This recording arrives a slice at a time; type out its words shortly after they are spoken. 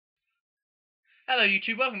Hello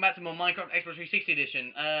YouTube, welcome back to more Minecraft Xbox 360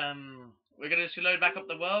 edition. We're gonna just load back up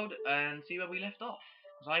the world and see where we left off.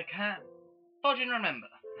 Because I can't fudging remember.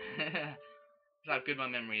 That's how good my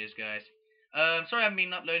memory is, guys. Sorry I haven't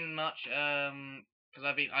been uploading much, because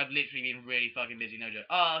I've literally been really fucking busy, no joke.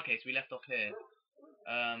 Oh, okay, so we left off here.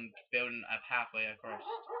 Building a pathway across.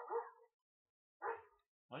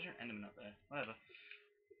 Why is there an enderman up there? Whatever.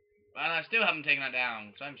 And I still haven't taken that down,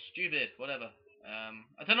 because I'm stupid, whatever.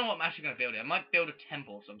 I don't know what I'm actually gonna build here. I might build a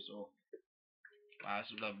temple of some sort. Wow, this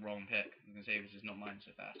is the wrong pick. I was gonna say this is not mine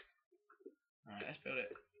so fast. Alright, let's build it.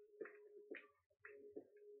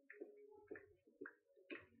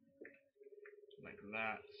 Like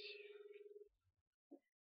that.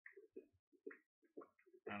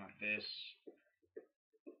 And like this.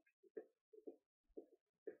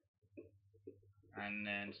 And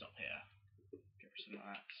then stop here. Get rid of some of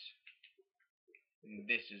that. And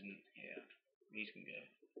this isn't here. These can go.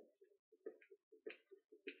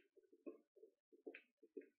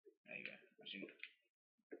 There you go. Actually,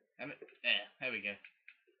 there we go.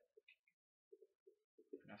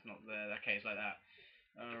 That's not there. Okay, it's like that.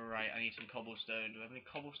 Alright, I need some cobblestone. Do I have any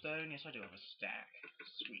cobblestone? Yes, I do have a stack.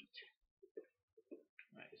 Sweet.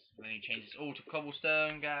 Right, so then you change this all to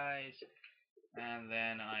cobblestone, guys. And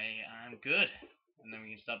then I am good. And then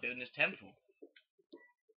we can start building this temple.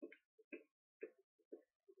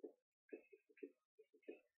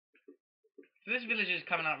 So this village is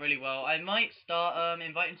coming out really well. I might start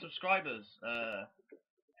inviting subscribers.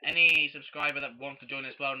 Any subscriber that wants to join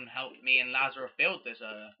as well and help me and Lazarus build this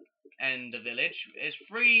end of village is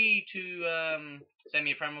free to send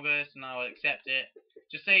me a friend request and I'll accept it.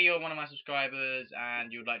 Just say you're one of my subscribers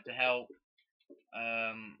and you'd like to help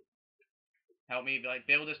help me like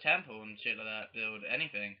build this temple and shit like that, build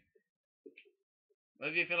anything.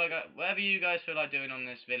 Whatever you guys feel like doing on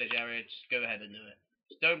this village area, just go ahead and do it.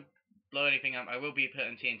 Just don't blow anything up. I will be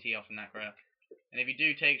putting TNT off and that crap. And if you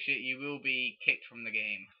do take shit, you will be kicked from the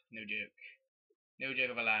game. No joke. No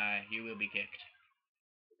joke of a lie. You will be kicked.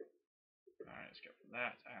 Alright, let's go for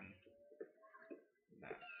that and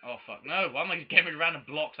that. Oh fuck, no! Why am I getting rid of random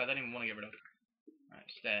blocks I don't even want to get rid of?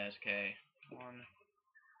 Alright, stairs, okay. One.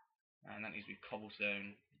 And that needs to be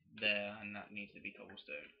cobblestone there, and that needs to be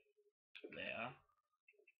cobblestone there.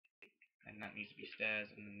 And that needs to be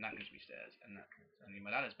stairs, and that needs to be stairs, and that. I need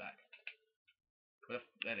my ladders back. There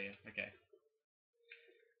they go. Okay.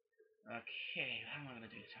 Okay, how am I gonna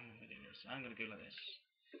do this? I'm gonna go like this.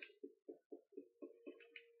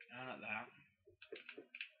 And like that.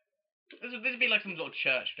 This would be like some sort of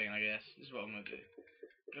church thing, I guess. This is what I'm gonna do.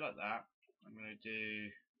 Go like that. I'm gonna do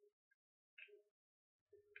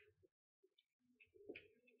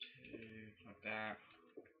two like that.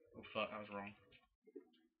 Oh fuck, that was wrong.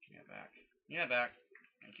 Give me that back. Give me that back.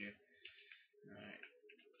 Thank you. Alright.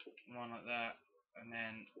 One like that. And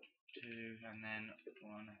then two, and then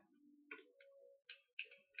one.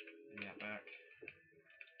 Give me that back.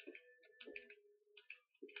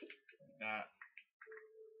 Like that.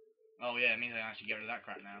 Oh yeah, it means I can actually get rid of that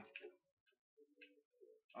crap now.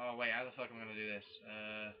 Oh wait, how the fuck am I gonna do this?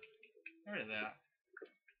 Get rid of that.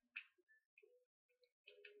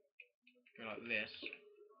 Go like this.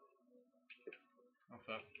 Oh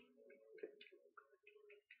fuck.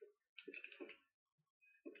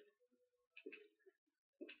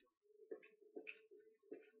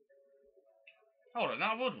 Hold on,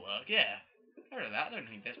 that would work, yeah. Get rid of that, I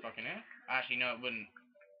don't need this fucking here. Actually, no, it wouldn't.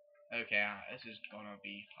 Okay, this is gonna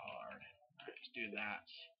be hard. Alright, let's do that.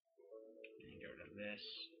 And get rid of this.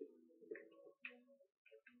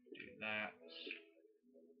 Do that.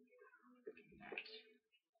 And that.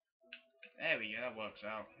 There we go, that works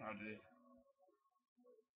out. I'll do.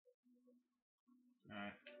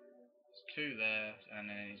 Alright. There's two there,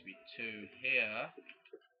 and then there needs to be two here.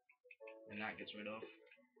 And that gets rid of.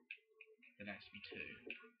 There needs to be two.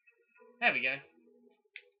 There we go.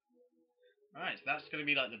 Alright, so that's going to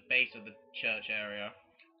be like the base of the church area.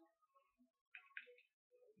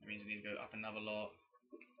 That means we need to go up another lot.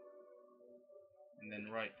 And then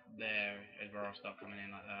right there is where I'll start coming in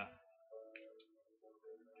like that.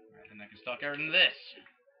 Right, then I can start getting rid of this.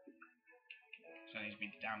 So it needs to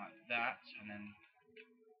be down like that, and then...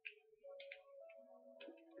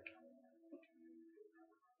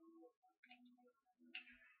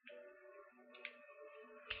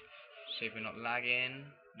 See if we're not lagging.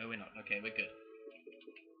 No, we're not. Okay, we're good.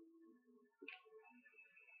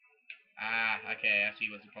 Ah, okay, I see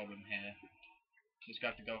what's the problem here. Just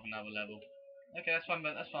have to go up another level. Okay, that's fine,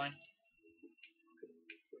 but that's fine.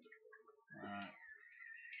 Alright.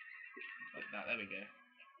 Like that, there we go.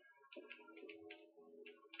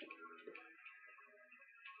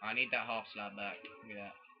 I need that half slab back. Look at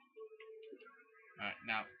that. Alright,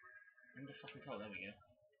 now, in the fucking hole, there we go.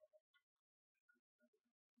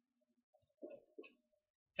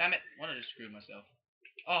 Damn it, why did I just screw myself?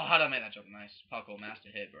 Oh, how did I make that jump? Nice. Parkour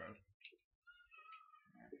master hit, bro.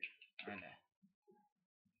 And there.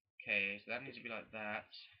 Okay, so that needs to be like that.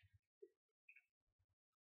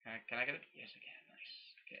 Can I get it? Yes, I can.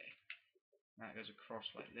 Nice. Okay. That goes across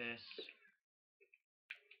like this.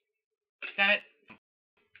 Damn it!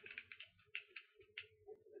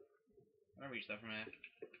 Can I reach that from here?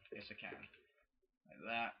 Yes, I can. Like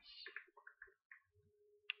that.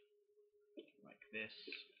 Like this.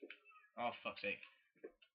 Oh, fuck's sake.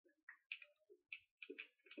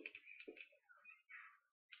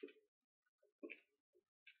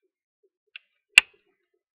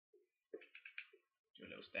 Do a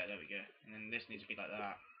little stair, there we go. And then this needs to be like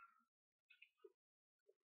that.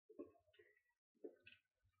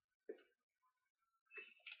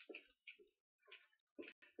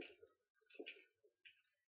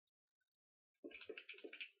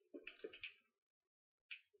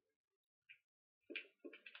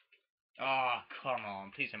 Oh, come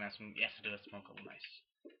on. Please tell me some. Yes, I do a small couple. Nice.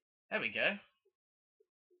 There we go.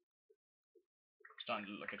 Starting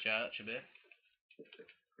to look like a church a bit.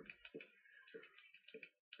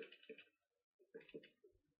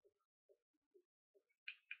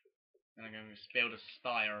 And I'm going to build a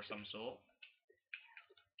spire of some sort.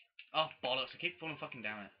 Oh, bollocks. I keep falling fucking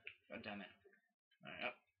down it. God damn it. Alright,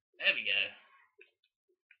 up. There we go.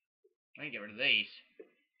 Let me get rid of these.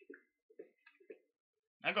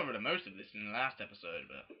 I got rid of most of this in the last episode,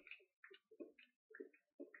 but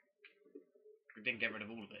I didn't get rid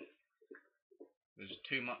of all of it. There's just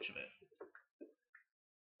too much of it.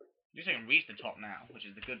 At least I can reach the top now, which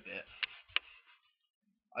is the good bit.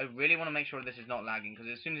 I really want to make sure this is not lagging,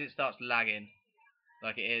 because as soon as it starts lagging,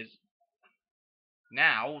 like it is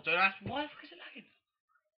now, don't ask why the fuck is it lagging?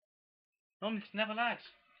 Normally this never lags.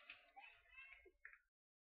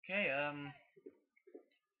 Okay,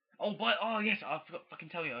 oh yes, I forgot to fucking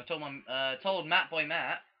tell you. I told Matt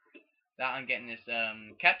that I'm getting this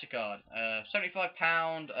capture card.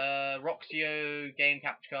 £75 Roxio game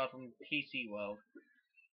capture card from PC World.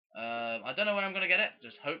 I don't know when I'm gonna get it.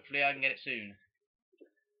 Just hopefully I can get it soon.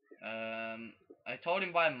 I told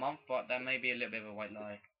him by a month, but that may be a little bit of a white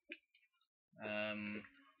lie.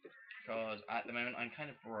 Because at the moment I'm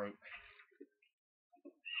kind of broke.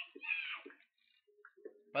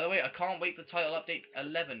 By the way, I can't wait for title update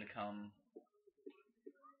 11 to come.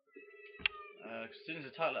 As soon as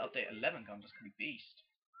the title update 11 comes, it's gonna be beast.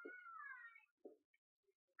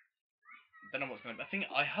 Don't know what's gonna be.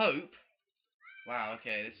 I hope. Wow.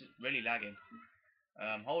 Okay, this is really lagging.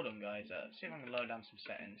 Hold on, guys. See if I can lower down some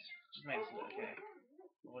settings. Just make this look okay.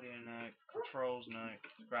 Audio no, controls no,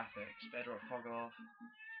 graphics, bedrock fog off.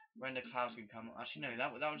 Render clouds can come. Actually, no, that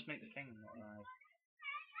would just make the thing not lag.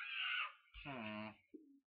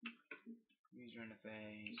 User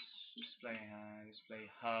interface, display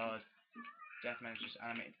HUD, death just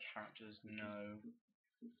animated characters, no.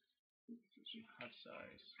 HUD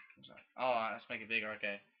size. Oh, let's make it bigger,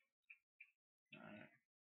 okay. Alright.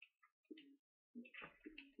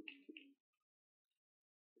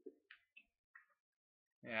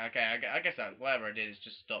 Yeah, okay, I guess that, whatever I did is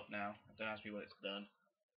just stopped now. Don't ask me what it's done.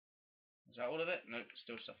 Is that all of it? Nope,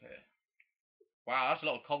 still stuff here. Wow, that's a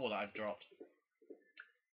lot of cobble that I've dropped.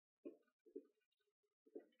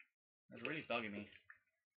 It's really bugging me.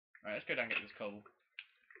 Right, let's go down and get this cobble.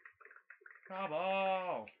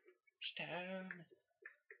 Cobble! Stone!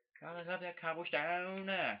 Gotta love that cobblestone!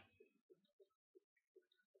 Right,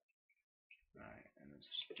 and let's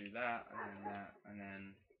just do that, and then that, and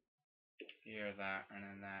then here, that, and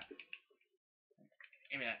then that.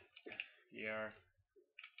 Give me that. Here.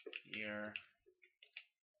 Here.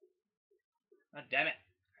 God damn it.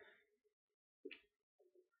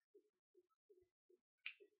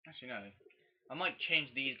 Actually, no. I might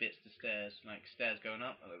change these bits to stairs, like stairs going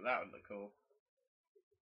up. Oh, that would look cool.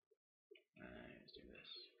 Let's do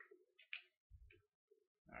this.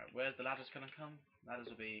 Alright, where's the ladders gonna come? Ladders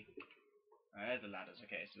will be... there's the ladders.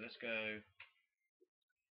 Okay, so let's go...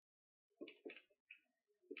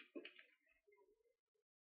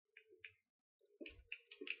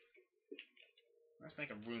 Let's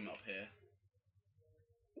make a room up here.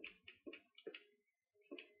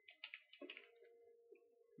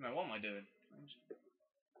 No, what am I doing?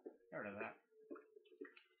 Get rid of that.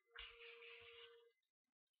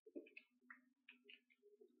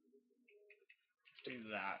 Let's do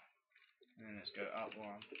that. And then let's go up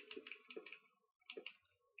one.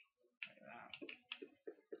 Like that.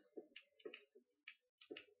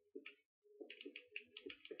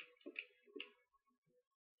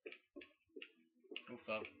 Oh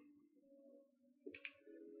fuck.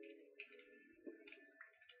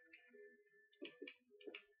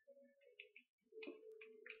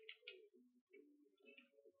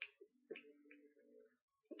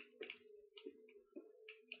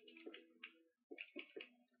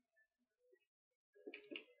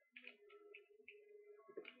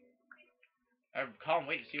 I can't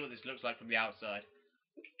wait to see what this looks like from the outside.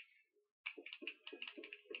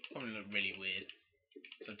 Probably look really weird.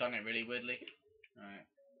 So I've done it really weirdly. Alright.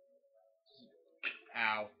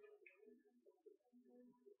 Ow.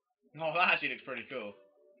 Oh, that actually looks pretty cool.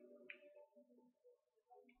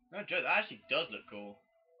 No joke, that actually does look cool.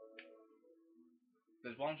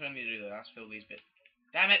 There's one thing I need to do though, that's fill these bits.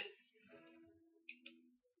 Damn it!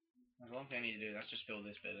 There's one thing I need to do, that's just fill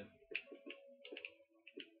this bit in.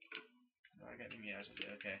 Do I get them? Yeah,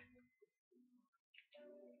 okay.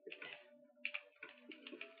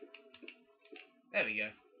 There we go.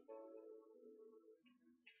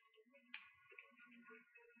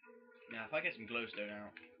 Now, if I get some glowstone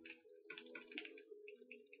out.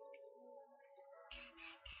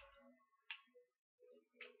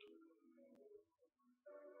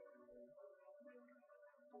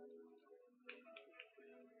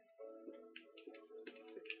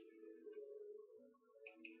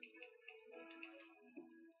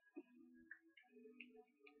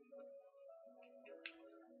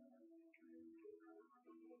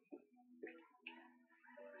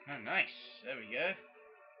 Oh, nice. There we go.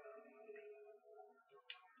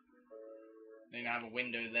 Then you have a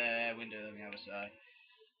window there, window on the other side.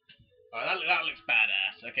 Alright, that looks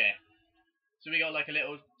badass. Okay. So we got like a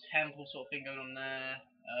little temple sort of thing going on there.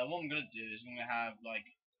 What I'm gonna do is I'm gonna have like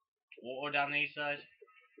water down the east side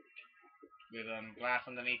with glass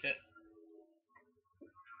underneath it.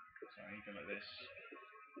 So you go like this.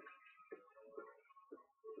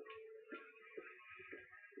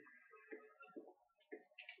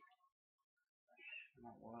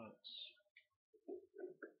 That works.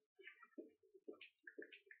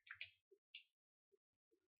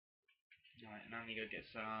 Right, now we go get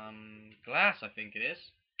some glass, I think it is.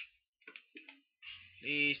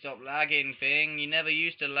 Please stop lagging, thing. You never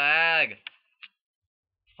used to lag.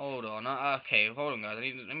 Hold on. Okay, hold on, guys.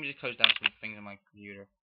 Let me just close down some things on my computer.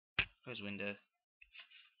 Close window.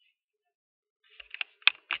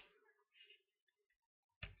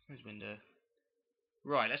 Close window.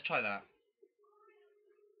 Right, let's try that.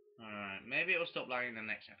 Alright, maybe it'll stop lagging in the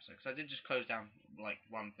next episode. Because I did just close down, like,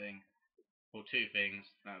 one thing. Or two things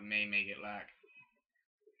that may make it lag.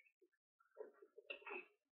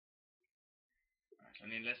 Alright, so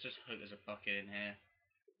let's just hope there's a bucket in here.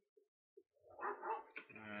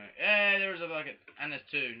 Alright, yeah, there is a bucket. And there's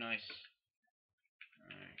two, nice.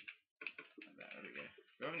 Alright. There we go.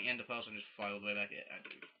 Do I have any ender pearls? I'll just fly all the way back. Yeah, I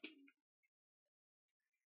do.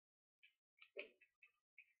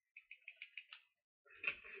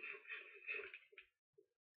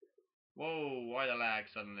 Whoa, why the lag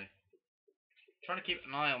suddenly? I'm trying to keep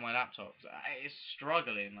an eye on my laptop. It's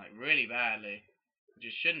struggling, like, really badly. Which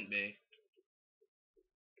it shouldn't be.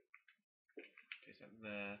 Place that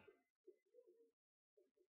there.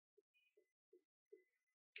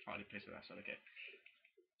 Hardly place it that side, okay.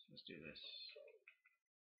 So let's do this.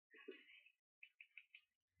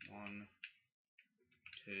 1,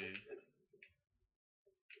 2.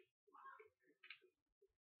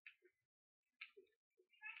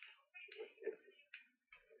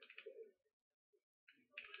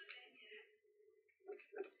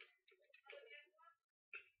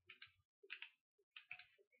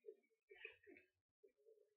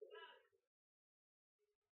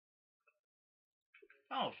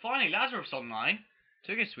 Oh, finally, Lazarus online.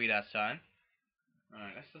 Took a sweet ass time.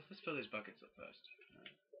 Alright, let's fill these buckets up first.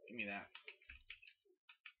 Right, give me that.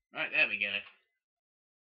 Alright, there we go.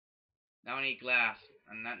 Now I need glass,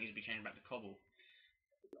 and that needs to be changed back to cobble.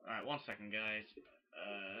 Alright, 1 second, guys.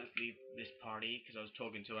 Let's leave this party, because I was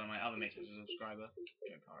talking to one of my other mates as a subscriber.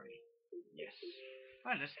 Join party. Yes.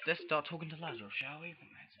 Alright, let's start talking to Lazarus, shall we?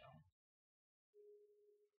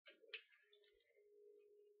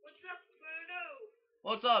 What's up, Bruno?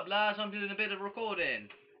 What's up, Laz? I'm doing a bit of recording.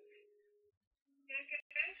 You okay?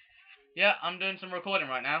 Yeah, I'm doing some recording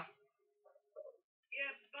right now. Yeah,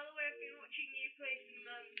 by the way, I've been watching you play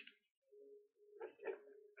some,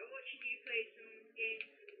 I'm watching you play some games.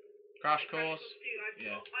 Crash Course.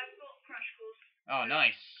 Yeah. I've got Crash Course. Oh,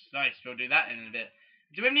 nice. Nice. We'll do that in a bit.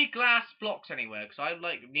 Do we have any glass blocks anywhere? Because I,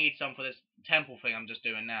 like, need some for this temple thing I'm just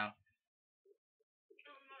doing now.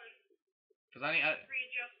 Oh, no. Because I need...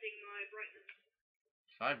 Readjusting my brightness.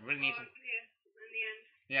 So I really need some... Here, in the end.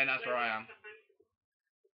 Yeah, that's where I am.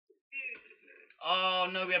 Dude. Oh,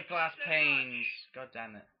 no, we have glass panes. God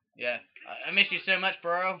damn it. Yeah. I miss you so much,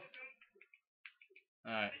 bro.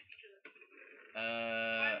 Alright.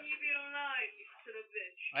 Why haven't you been online, you son of a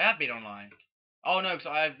bitch? I have been online. Oh, no, because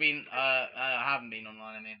I've been... I haven't been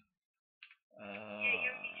online, I mean. Yeah, you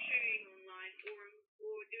haven't been shooting online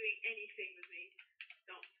or doing anything with me.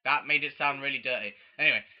 Stop. That made it sound really dirty.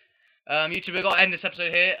 Anyway. YouTube, we've got to end this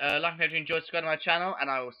episode here. Like and if you enjoyed, subscribe to my channel, and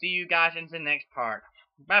I will see you guys in the next part.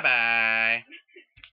 Bye bye.